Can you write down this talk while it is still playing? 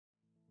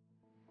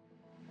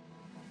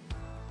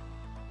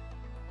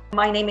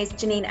My name is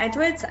Janine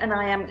Edwards and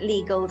I am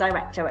Legal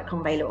Director at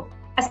Convey Law.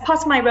 As part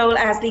of my role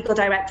as Legal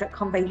Director at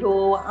Convey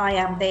Law, I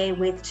am there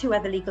with two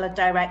other legal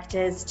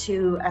directors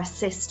to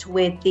assist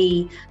with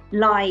the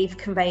live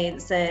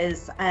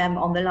conveyances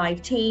on the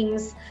live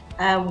teams.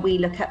 We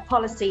look at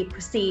policy,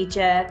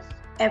 procedure,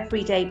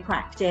 everyday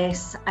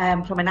practice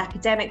from an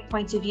academic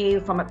point of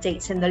view, from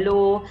updates in the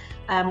law,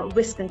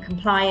 risk and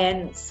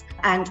compliance,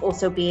 and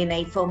also being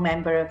a full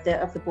member of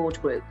the board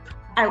group.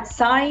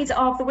 Outside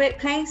of the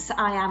workplace,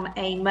 I am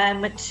a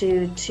mum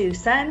to two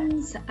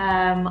sons.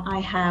 I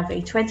have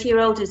a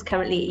 20-year-old who's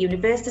currently at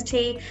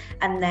university,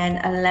 and then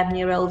an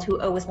 11-year-old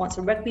who always wants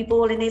a rugby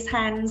ball in his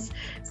hands.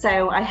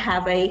 So I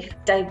have a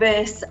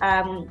diverse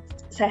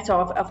set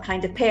of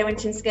kind of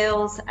parenting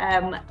skills.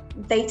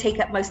 They take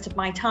up most of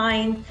my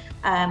time.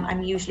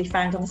 I'm usually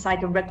found on the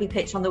side of a rugby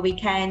pitch on the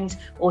weekend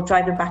or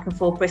driving back and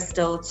forth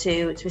Bristol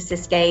to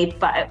assist Gabe,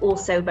 but I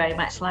also very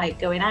much like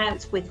going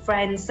out with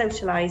friends,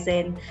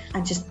 socialising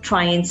and just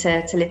trying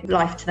to live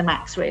life to the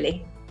max,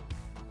 really.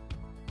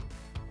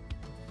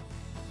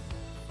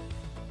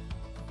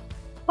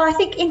 Well, I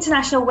think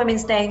International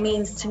Women's Day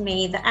means to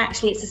me that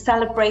actually it's a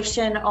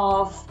celebration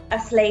of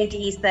us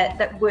ladies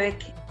that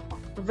work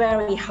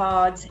very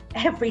hard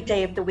every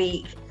day of the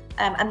week.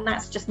 And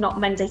that's just not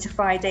Monday to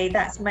Friday,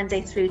 that's Monday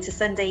through to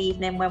Sunday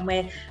evening when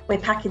we're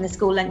packing the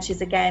school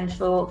lunches again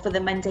for the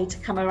Monday to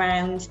come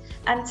around.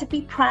 And to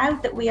be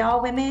proud that we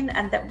are women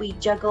and that we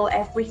juggle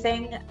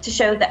everything, to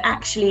show that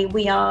actually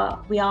we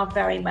are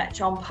very much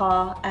on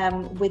par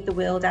with the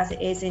world as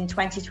it is in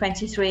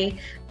 2023.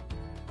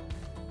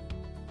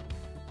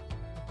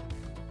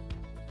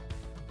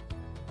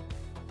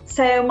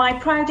 So my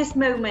proudest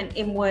moment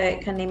in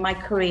work and in my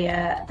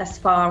career thus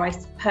far, I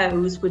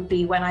suppose, would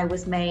be when I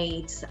was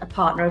made a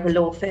partner of a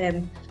law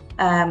firm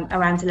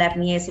around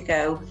 11 years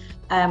ago.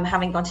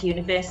 Having gone to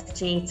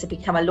university to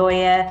become a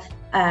lawyer,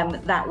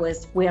 that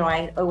was where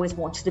I always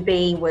wanted to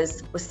be,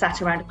 was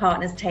sat around a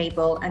partner's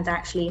table, and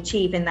actually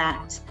achieving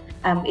that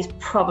is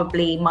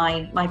probably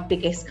my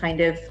biggest kind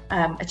of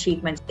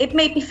achievement. It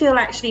made me feel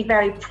actually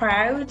very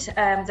proud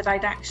that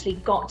I'd actually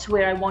got to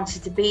where I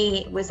wanted to be.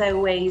 It was I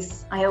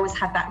always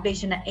had that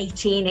vision at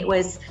 18. It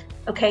was,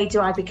 okay, do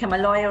I become a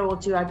lawyer or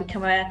do I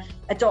become a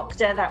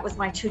doctor? That was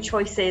my two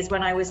choices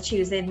when I was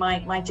choosing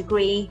my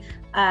degree.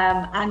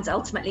 And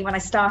ultimately, when I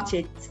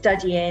started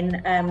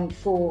studying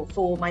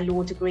for my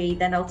law degree,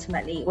 then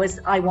ultimately it was,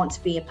 I want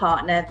to be a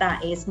partner.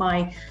 That is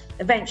my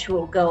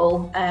eventual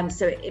goal.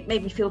 So it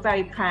made me feel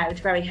very proud,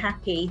 very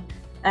happy,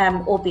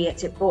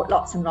 albeit it brought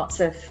lots and lots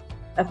of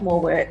more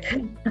work.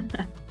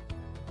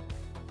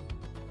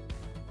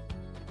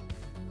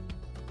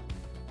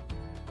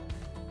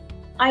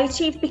 I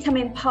achieved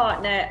becoming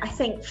partner, I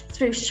think,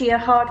 through sheer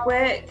hard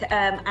work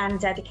and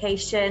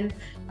dedication.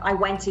 I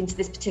went into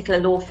this particular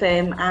law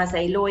firm as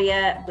a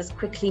lawyer, was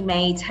quickly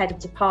made head of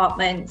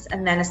department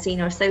and then a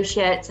senior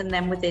associate. And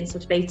then within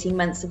sort of 18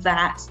 months of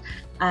that,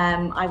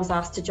 I was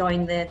asked to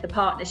join the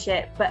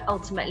partnership. But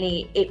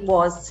ultimately, it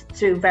was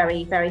through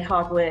very, very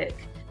hard work.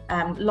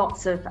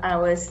 Lots of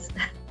hours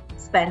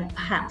spent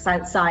perhaps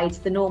outside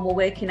the normal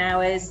working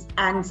hours,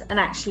 and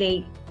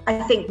actually, I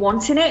think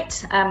wanting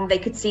it. They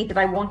could see that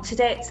I wanted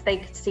it. They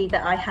could see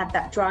that I had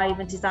that drive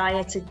and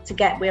desire to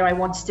get where I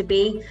wanted to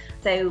be.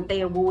 So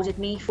they awarded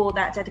me for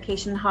that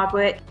dedication and hard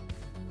work.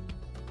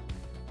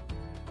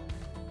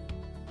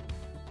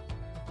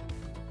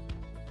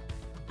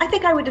 I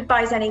think I would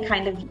advise any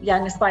kind of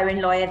young aspiring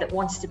lawyer that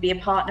wanted to be a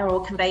partner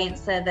or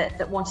conveyancer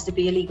that wanted to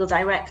be a legal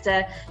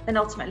director, then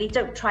ultimately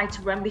don't try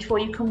to run before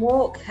you can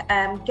walk.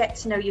 Get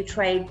to know your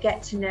trade,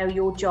 get to know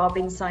your job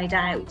inside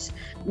out,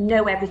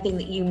 know everything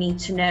that you need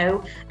to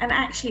know, and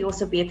actually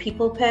also be a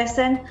people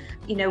person.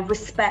 You know,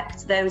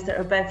 respect those that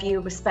are above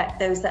you, respect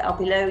those that are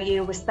below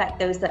you, respect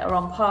those that are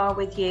on par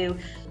with you.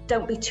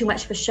 Don't be too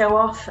much of a show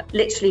off,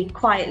 literally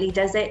quietly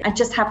does it, and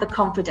just have the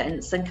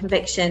confidence and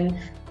conviction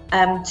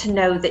to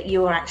know that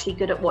you are actually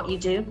good at what you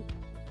do.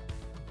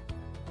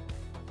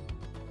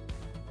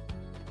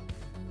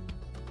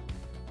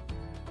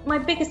 My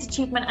biggest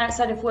achievement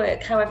outside of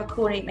work, however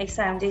corny it may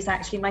sound, is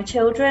actually my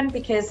children,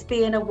 because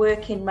being a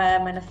working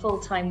mum and a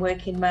full-time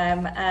working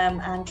mum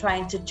and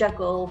trying to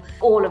juggle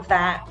all of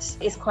that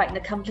is quite an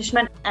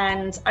accomplishment.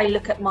 And I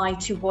look at my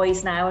two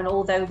boys now, and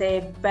although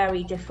they're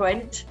very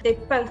different, they're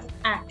both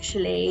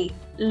actually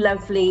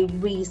lovely,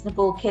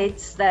 reasonable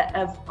kids that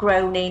have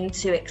grown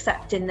into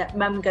accepting that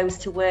mum goes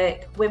to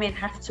work, women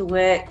have to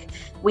work,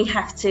 we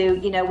have to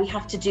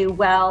do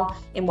well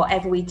in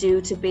whatever we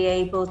do to be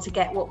able to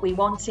get what we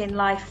want in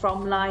life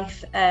from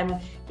life.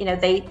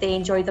 They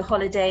enjoy the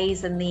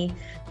holidays and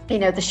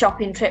the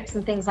shopping trips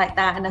and things like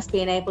that, and us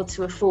being able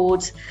to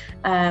afford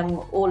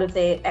all of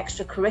the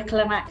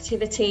extracurricular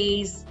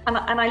activities. And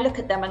I look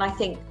at them and I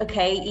think,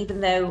 okay, even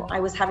though I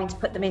was having to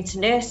put them into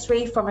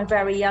nursery from a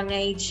very young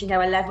age,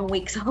 11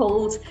 weeks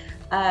old,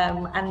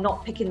 and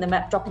not picking them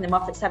up, dropping them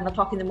off at 7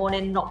 o'clock in the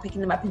morning, not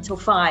picking them up until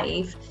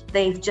 5,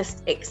 they've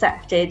just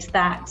accepted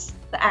that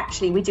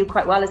actually we do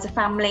quite well as a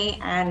family,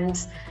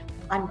 and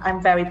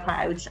I'm very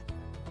proud.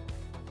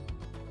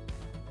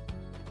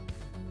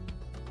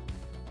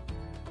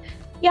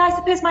 Yeah, I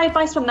suppose my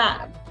advice from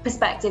that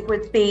perspective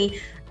would be,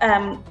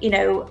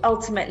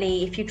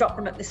 ultimately, if you drop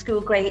them at the school,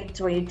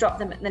 great, or you drop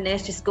them at the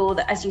nursery school,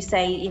 that, as you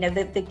say,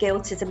 the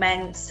guilt is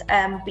immense,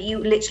 but you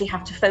literally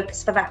have to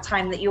focus for that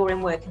time that you're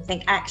in work and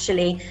think,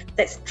 actually,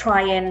 let's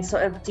try and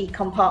sort of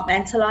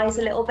decompartmentalize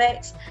a little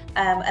bit.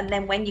 And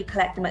then when you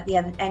collect them at the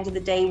end of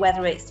the day,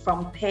 whether it's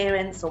from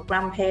parents or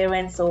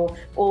grandparents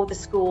or the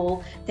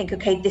school, think,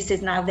 okay, this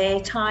is now their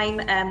time.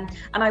 And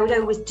I would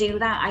always do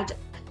that.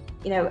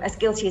 As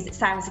guilty as it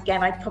sounds,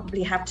 again, I'd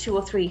probably have 2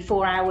 or 3,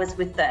 4 hours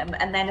with them.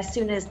 And then as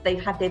soon as they've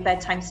had their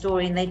bedtime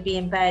story and they'd be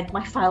in bed,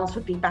 my files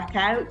would be back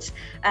out.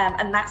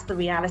 And that's the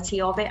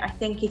reality of it. I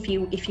think if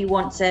you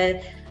want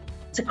to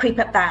creep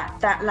up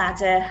that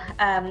ladder,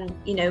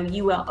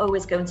 you are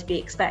always going to be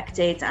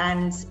expected.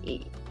 And,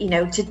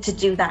 to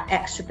do that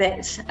extra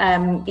bit,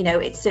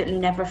 it's certainly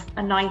never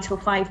a 9 till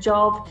 5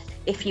 job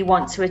if you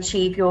want to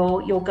achieve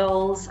your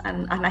goals.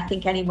 And I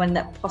think anyone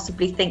that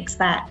possibly thinks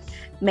that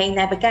may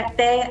never get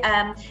there.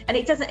 And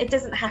it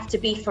doesn't have to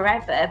be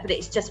forever, but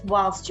it's just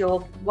whilst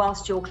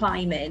you're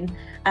climbing,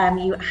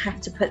 you have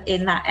to put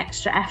in that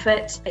extra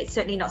effort. It's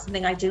certainly not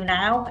something I do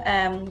now.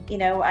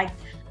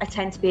 I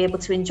tend to be able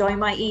to enjoy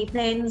my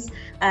evenings.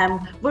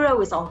 We're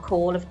always on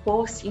call, of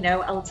course.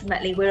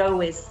 Ultimately, we're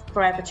always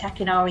forever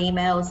checking our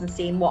emails and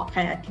seeing what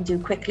I can do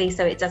quickly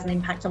so it doesn't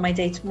impact on my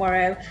day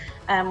tomorrow.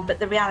 But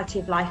the reality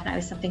of life now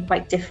is something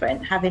quite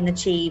different. Having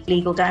achieved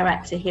legal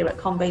director here at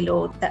Convey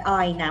Law, that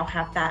I now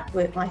have that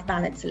work-life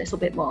balance a little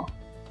bit more.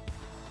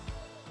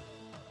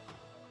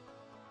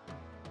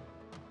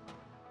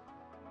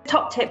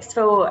 Top tips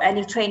for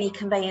any trainee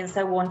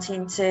conveyancer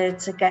wanting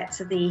to get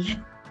to the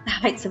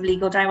heights of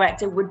legal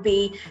director would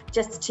be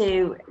just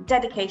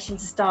dedication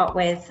to start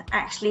with,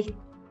 actually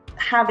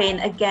having,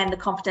 again, the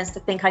confidence to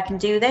think I can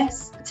do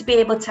this, to be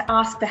able to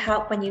ask for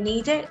help when you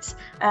need it.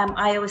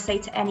 I always say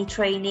to any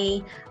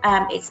trainee,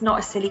 it's not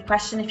a silly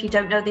question if you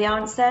don't know the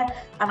answer,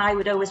 and I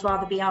would always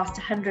rather be asked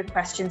 100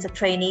 questions of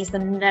trainees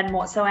than none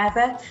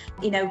whatsoever.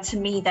 To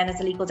me then,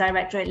 as a legal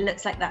director, it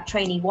looks like that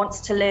trainee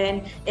wants to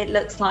learn. It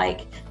looks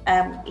like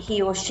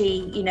he or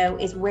she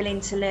is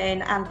willing to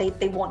learn, and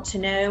they want to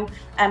know.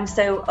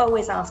 So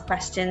always ask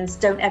questions,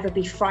 don't ever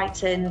be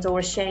frightened or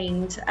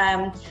ashamed.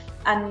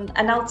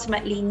 And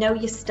ultimately know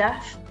your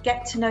stuff,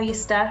 get to know your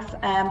stuff.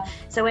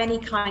 So any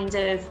kind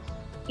of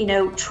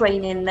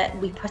training that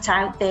we put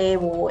out there,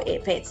 or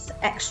if it's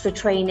extra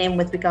training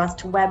with regards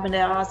to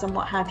webinars and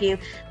what have you,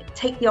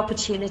 take the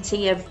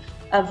opportunity of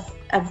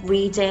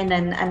reading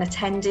and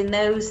attending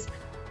those.